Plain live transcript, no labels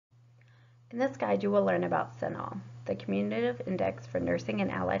In this guide, you will learn about CINAHL, the Cumulative Index for Nursing and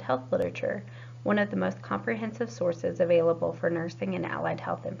Allied Health Literature, one of the most comprehensive sources available for nursing and allied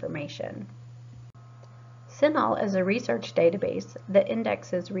health information. CINAHL is a research database that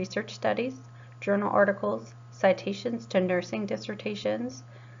indexes research studies, journal articles, citations to nursing dissertations,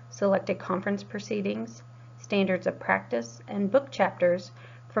 selected conference proceedings, standards of practice, and book chapters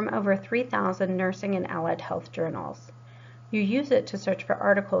from over 3,000 nursing and allied health journals. You use it to search for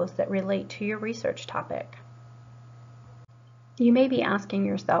articles that relate to your research topic. You may be asking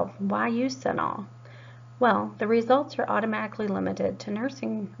yourself, why use CINAHL? Well, the results are automatically limited to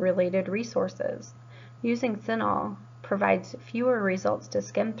nursing-related resources. Using CINAHL provides fewer results to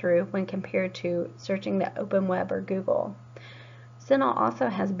skim through when compared to searching the open web or Google. CINAHL also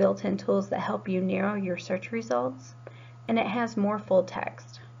has built-in tools that help you narrow your search results, and it has more full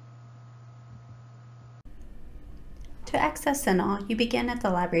text. To access CINAHL, you begin at the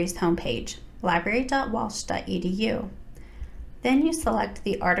library's homepage, library.walsh.edu. Then you select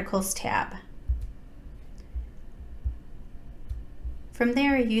the Articles tab. From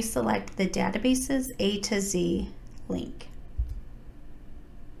there, you select the Databases A to Z link.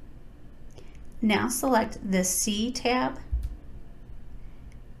 Now select the C tab,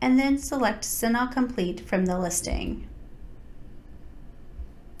 and then select CINAHL Complete from the listing.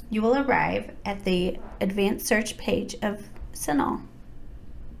 You will arrive at the advanced search page of CINAHL.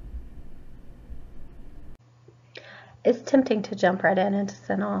 It's tempting to jump right into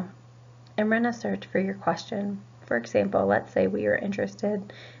CINAHL and run a search for your question. For example, let's say we are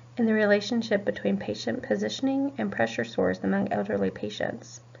interested in the relationship between patient positioning and pressure sores among elderly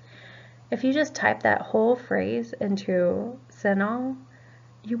patients. If you just type that whole phrase into CINAHL,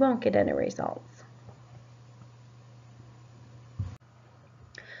 you won't get any results.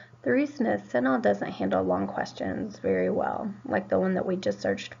 The reason is CINAHL doesn't handle long questions very well, like the one that we just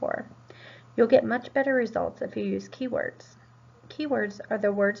searched for. You'll get much better results if you use keywords. Keywords are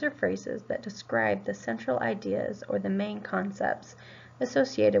the words or phrases that describe the central ideas or the main concepts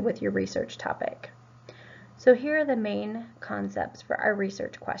associated with your research topic. So here are the main concepts for our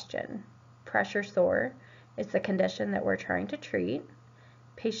research question. Pressure sore is the condition that we're trying to treat.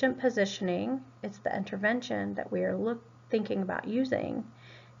 Patient positioning, it's the intervention that we are thinking about using.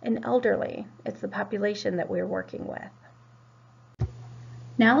 And elderly, it's the population that we're working with.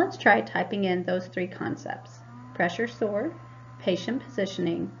 Now let's try typing in those three concepts, pressure sore, patient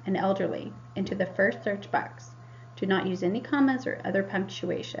positioning, and elderly, into the first search box. Do not use any commas or other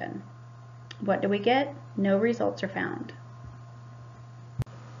punctuation. What do we get? No results are found.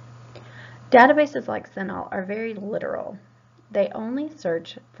 Databases like CINAHL are very literal. They only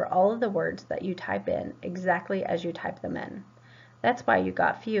search for all of the words that you type in exactly as you type them in. That's why you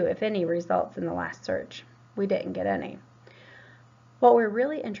got few, if any, results in the last search. We didn't get any. What we're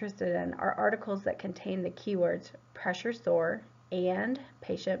really interested in are articles that contain the keywords pressure sore and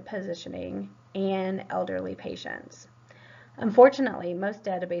patient positioning and elderly patients. Unfortunately, most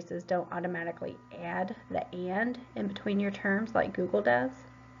databases don't automatically add the and in between your terms like Google does.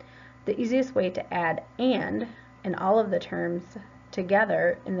 The easiest way to add and in all of the terms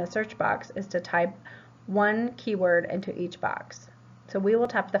together in the search box is to type one keyword into each box. So we will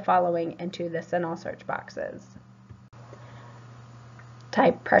type the following into the CINAHL search boxes.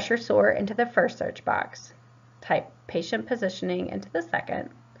 Type pressure sore into the first search box. Type patient positioning into the second,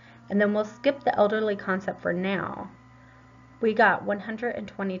 and then we'll skip the elderly concept for now. We got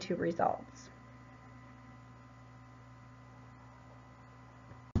 122 results.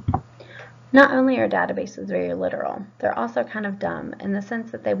 Not only are databases very literal, they're also kind of dumb in the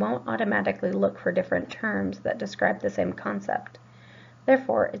sense that they won't automatically look for different terms that describe the same concept.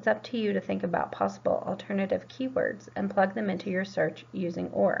 Therefore, it's up to you to think about possible alternative keywords and plug them into your search using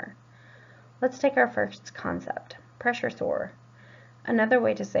OR. Let's take our first concept, pressure sore. Another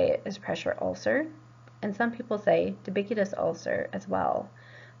way to say it is pressure ulcer, and some people say debicuous ulcer as well.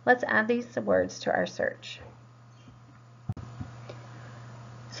 Let's add these words to our search.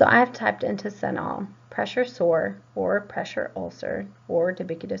 So I've typed into CINAHL pressure sore or pressure ulcer or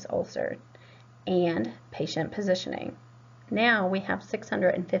debicuous ulcer and patient positioning. Now we have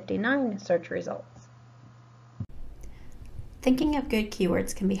 659 search results. Thinking of good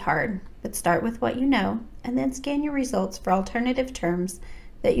keywords can be hard, but start with what you know and then scan your results for alternative terms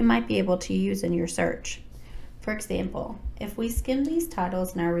that you might be able to use in your search. For example, if we skim these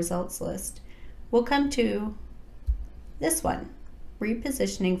titles in our results list, we'll come to this one,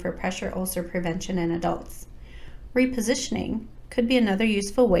 repositioning for pressure ulcer prevention in adults. Repositioning could be another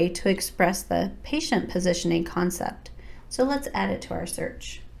useful way to express the patient positioning concept. So let's add it to our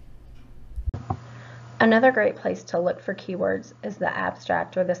search. Another great place to look for keywords is the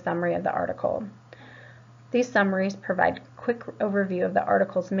abstract or the summary of the article. These summaries provide a quick overview of the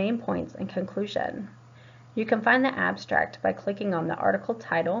article's main points and conclusion. You can find the abstract by clicking on the article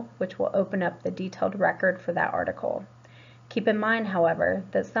title, which will open up the detailed record for that article. Keep in mind, however,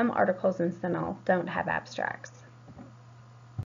 that some articles in CINAHL don't have abstracts.